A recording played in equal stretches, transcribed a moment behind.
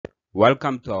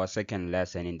Welcome to our second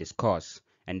lesson in this course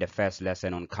and the first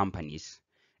lesson on companies.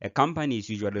 A company is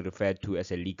usually referred to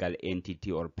as a legal entity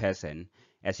or person,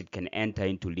 as it can enter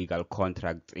into legal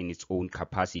contracts in its own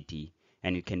capacity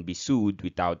and it can be sued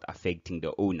without affecting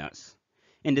the owners.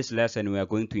 In this lesson, we are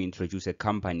going to introduce a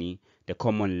company, the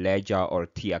common ledger or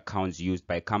T accounts used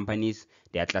by companies,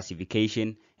 their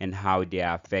classification, and how they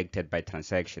are affected by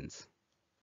transactions.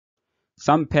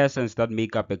 Some persons that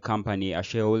make up a company are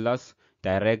shareholders,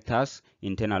 directors,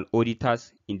 internal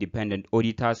auditors, independent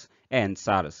auditors, and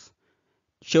SARS.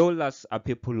 Shareholders are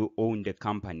people who own the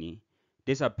company.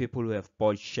 These are people who have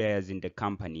bought shares in the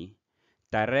company.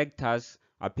 Directors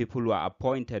are people who are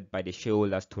appointed by the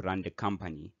shareholders to run the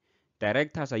company.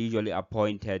 Directors are usually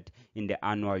appointed in the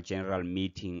annual general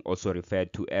meeting, also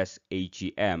referred to as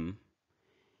AGM.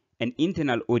 An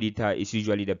internal auditor is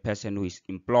usually the person who is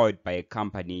employed by a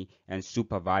company and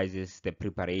supervises the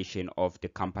preparation of the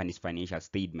company's financial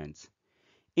statements.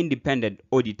 Independent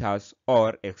auditors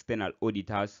or external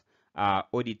auditors are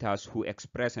auditors who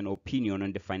express an opinion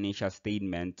on the financial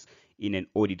statements in an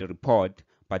audit report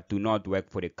but do not work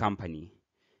for the company.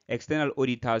 External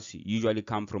auditors usually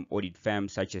come from audit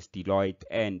firms such as Deloitte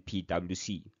and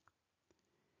PwC.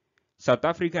 South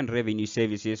African Revenue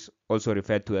Services, also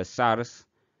referred to as SARS,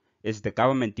 is the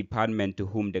government department to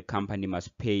whom the company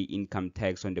must pay income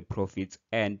tax on the profits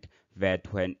and VAT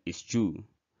when it's due.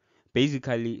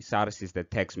 Basically, SARS is the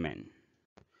taxman.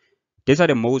 These are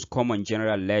the most common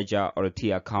general ledger or T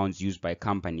accounts used by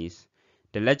companies.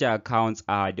 The ledger accounts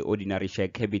are the ordinary share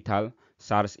capital,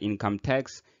 SARS income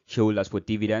tax, shareholders for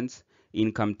dividends,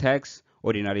 income tax,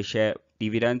 ordinary share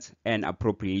dividends, and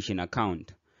appropriation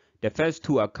account. The first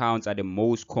two accounts are the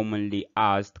most commonly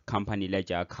asked company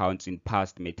ledger accounts in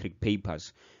past metric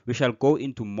papers. We shall go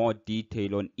into more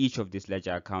detail on each of these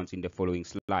ledger accounts in the following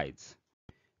slides.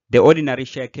 The ordinary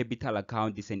share capital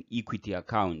account is an equity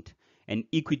account. And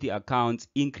equity accounts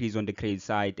increase on the credit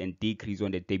side and decrease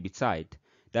on the debit side.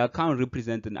 The account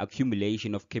represents an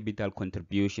accumulation of capital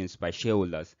contributions by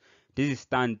shareholders. This is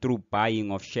done through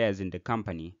buying of shares in the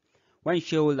company. When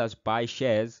shareholders buy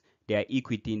shares, their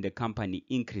equity in the company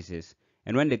increases,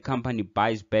 and when the company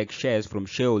buys back shares from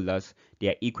shareholders,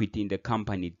 their equity in the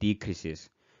company decreases.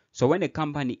 So when a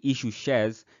company issues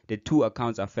shares, the two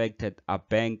accounts affected are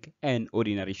bank and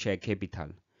ordinary share capital.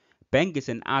 Bank is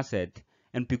an asset,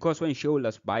 and because when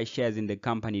shareholders buy shares in the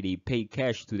company, they pay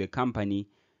cash to the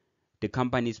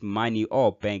company's money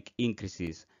or bank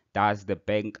increases. Thus, the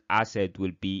bank asset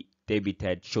will be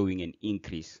debited, showing an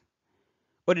increase.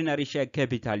 Ordinary share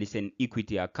capital is an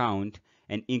equity account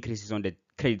and increases on the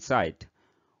credit side.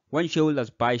 When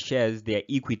shareholders buy shares, their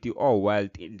equity or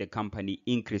wealth in the company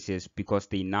increases because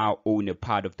they now own a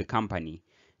part of the company.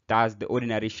 Thus, the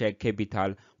ordinary share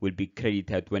capital will be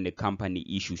credited when the company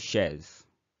issues shares.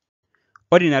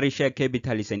 Ordinary share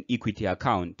capital is an equity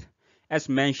account. As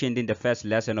mentioned in the first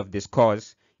lesson of this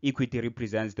course, equity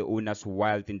represents the owner's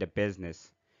wealth in the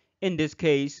business. In this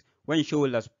case, when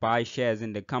shareholders buy shares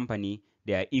in the company,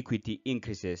 their equity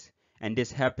increases, and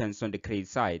this happens on the credit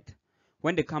side.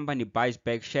 When the company buys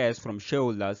back shares from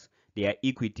shareholders, their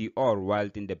equity or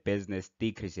wealth in the business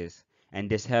decreases, and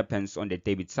this happens on the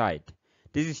debit side.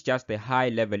 This is just a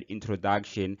high-level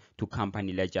introduction to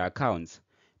company ledger accounts,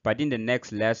 but in the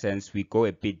next lessons we go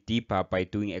a bit deeper by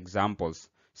doing examples,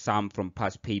 some from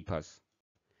past papers.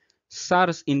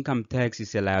 SARS income tax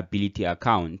is a liability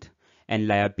account, and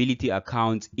liability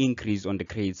accounts increase on the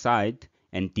credit side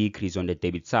and decrease on the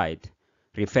debit side.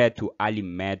 Refer to Ali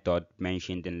method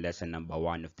mentioned in lesson number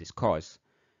 1 of this course.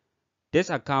 This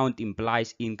account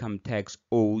implies income tax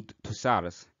owed to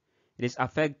SARS. It is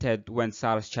affected when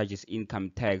SARS charges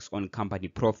income tax on company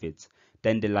profits,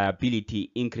 then the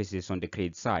liability increases on the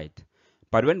credit side.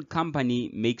 But when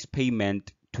company makes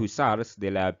payment to SARS, the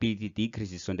liability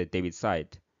decreases on the debit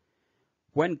side.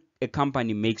 When a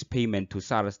company makes payment to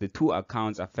SARS, the two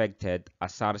accounts affected are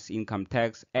SARS income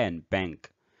tax and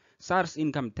bank. SARS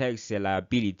income tax is a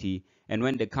liability, and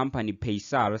when the company pays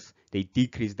SARS, they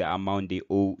decrease the amount they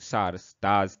owe SARS,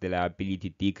 thus the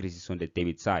liability decreases on the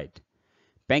debit side.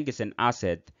 Bank is an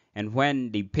asset, and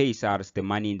when they pay SARS, the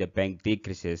money in the bank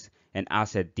decreases and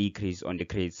asset decrease on the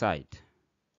credit side.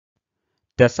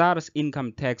 The SARS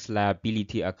income tax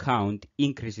liability account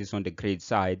increases on the credit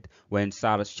side when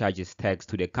SARS charges tax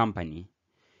to the company,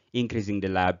 increasing the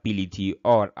liability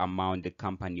or amount the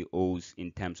company owes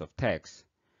in terms of tax.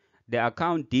 The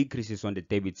account decreases on the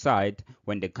debit side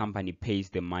when the company pays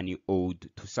the money owed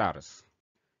to SARS.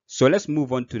 So let's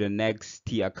move on to the next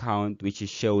T account, which is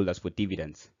shareholders for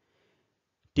dividends.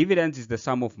 Dividends is the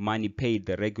sum of money paid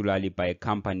regularly by a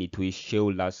company to its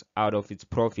shareholders out of its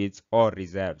profits or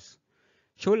reserves.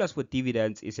 Shareholders for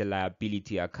dividends is a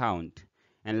liability account,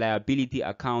 and liability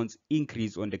accounts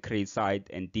increase on the credit side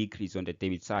and decrease on the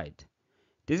debit side.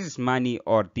 This is money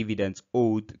or dividends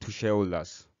owed to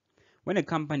shareholders. When a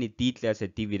company declares a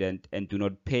dividend and do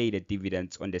not pay the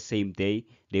dividends on the same day,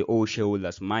 they owe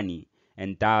shareholders money,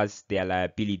 and thus their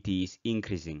liability is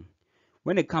increasing.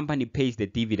 When a company pays the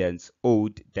dividends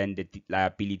owed, then the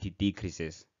liability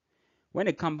decreases. When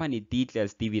a company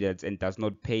declares dividends and does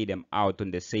not pay them out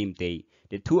on the same day,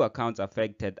 the two accounts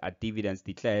affected are dividends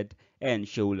declared and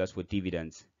shareholders for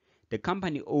dividends. The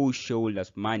company owes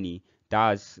shareholders money,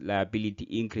 thus liability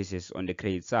increases on the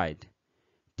credit side.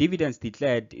 Dividends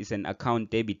declared is an account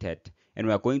debited, and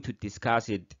we are going to discuss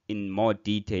it in more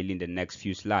detail in the next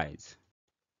few slides.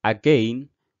 Again,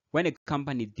 when a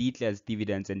company declares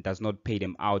dividends and does not pay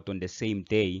them out on the same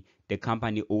day, the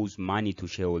company owes money to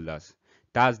shareholders.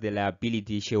 Thus, the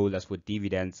liability shareholders for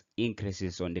dividends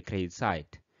increases on the credit side.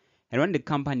 And when the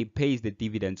company pays the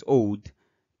dividends owed,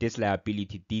 this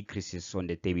liability decreases on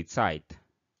the debit side.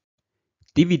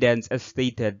 Dividends, as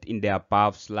stated in the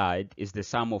above slide, is the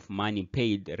sum of money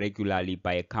paid regularly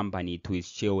by a company to its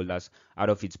shareholders out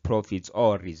of its profits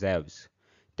or reserves.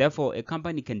 Therefore, a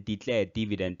company can declare a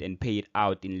dividend and pay it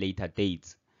out in later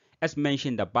dates. As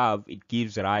mentioned above, it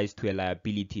gives rise to a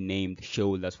liability named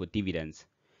shareholders for dividends.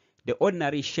 The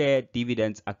ordinary share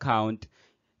dividends account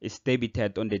is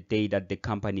debited on the day that the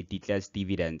company declares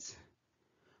dividends.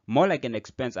 More like an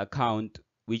expense account,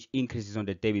 which increases on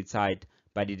the debit side,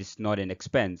 but it is not an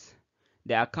expense.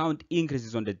 The account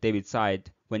increases on the debit side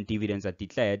when dividends are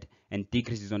declared and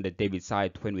decreases on the debit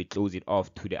side when we close it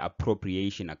off to the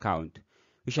appropriation account.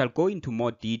 We shall go into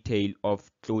more detail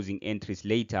of closing entries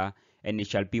later, and it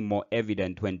shall be more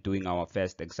evident when doing our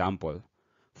first example.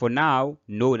 For now,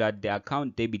 know that the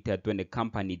account debited when the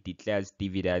company declares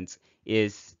dividends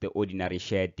is the ordinary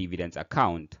share dividends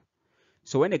account.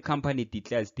 So when a company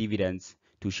declares dividends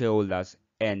to shareholders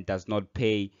and does not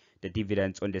pay the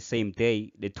dividends on the same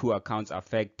day, the two accounts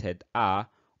affected are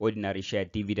ordinary share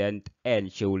dividend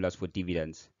and shareholders for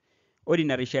dividends.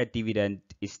 Ordinary share dividend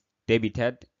is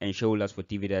debited and shareholders for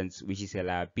dividends, which is a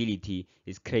liability,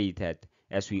 is credited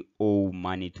as we owe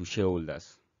money to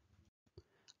shareholders.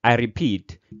 I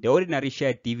repeat, the ordinary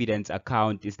share dividends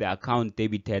account is the account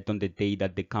debited on the day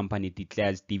that the company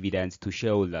declares dividends to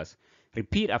shareholders.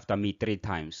 Repeat after me 3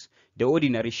 times. The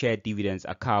ordinary share dividends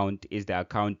account is the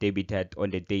account debited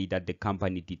on the day that the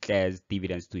company declares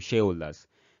dividends to shareholders.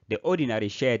 The ordinary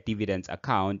share dividends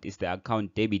account is the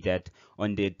account debited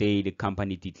on the day the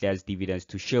company declares dividends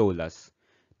to shareholders.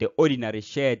 The ordinary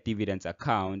share dividends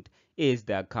account is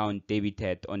the account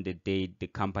debited on the day the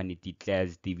company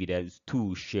declares dividends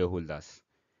to shareholders.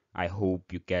 I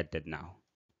hope you get that now.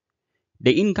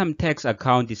 The income tax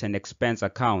account is an expense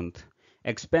account.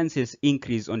 Expenses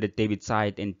increase on the debit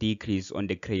side and decrease on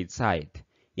the credit side.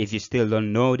 If you still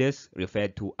don't know this, refer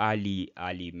to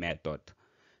Ali method.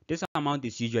 This amount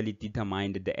is usually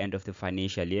determined at the end of the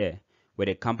financial year, where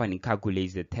the company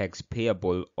calculates the tax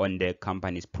payable on the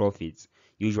company's profits,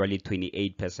 usually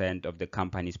 28% of the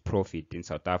company's profit in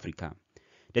South Africa.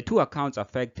 The two accounts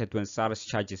affected when SARS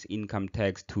charges income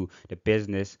tax to the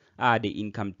business are the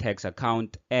income tax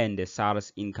account and the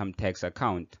SARS income tax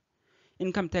account.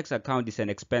 Income tax account is an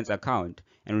expense account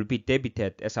and will be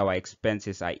debited as our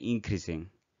expenses are increasing.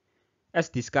 As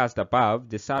discussed above,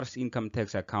 the SARS income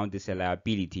tax account is a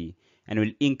liability and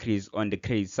will increase on the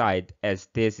credit side as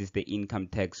this is the income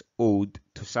tax owed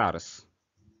to SARS.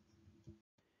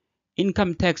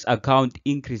 Income tax account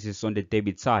increases on the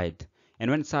debit side, and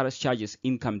when SARS charges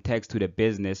income tax to the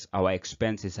business, our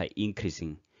expenses are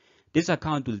increasing. This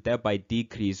account will thereby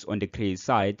decrease on the credit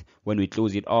side when we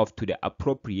close it off to the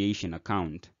appropriation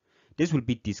account. This will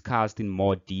be discussed in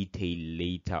more detail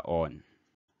later on.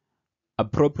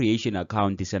 Appropriation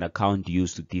account is an account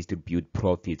used to distribute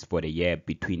profits for the year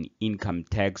between income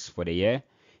tax for the year,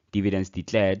 dividends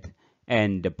declared,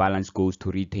 and the balance goes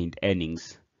to retained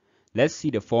earnings. Let's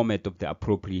see the format of the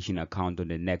appropriation account on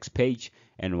the next page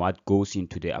and what goes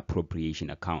into the appropriation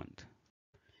account.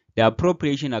 The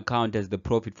appropriation account has the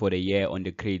profit for the year on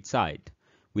the credit side.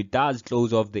 We thus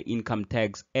close off the income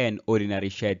tax and ordinary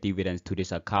share dividends to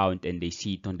this account and they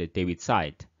sit on the debit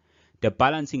side. The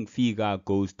balancing figure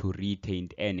goes to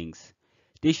retained earnings.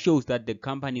 This shows that the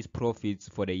company's profits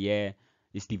for the year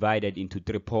is divided into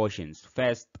 3 portions.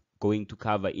 First, going to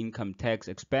cover income tax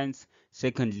expense,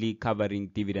 secondly,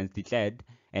 covering dividends declared,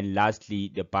 and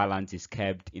lastly, the balance is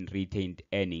kept in retained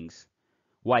earnings.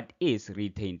 What is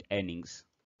retained earnings?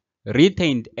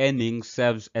 Retained earnings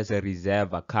serves as a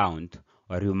reserve account,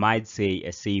 or you might say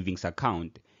a savings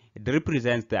account. It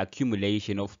represents the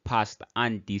accumulation of past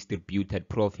undistributed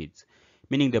profits.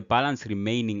 meaning the balance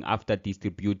remaining after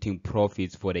distributing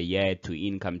profits for the year to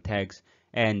income tax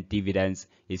and dividends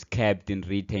is kept in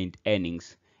retained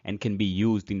earnings and can be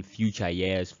used in future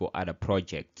years for other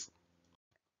projects.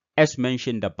 As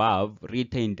mentioned above,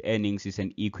 retained earnings is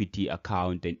an equity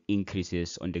account and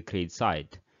increases on the credit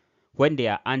side. When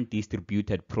there are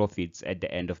undistributed profits at the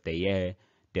end of the year,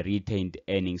 the retained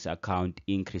earnings account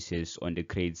increases on the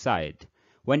credit side.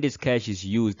 When this cash is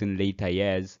used in later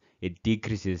years, it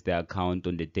decreases the account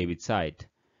on the debit side.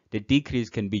 The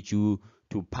decrease can be due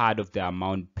to part of the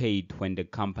amount paid when the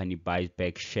company buys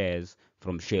back shares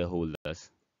from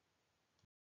shareholders.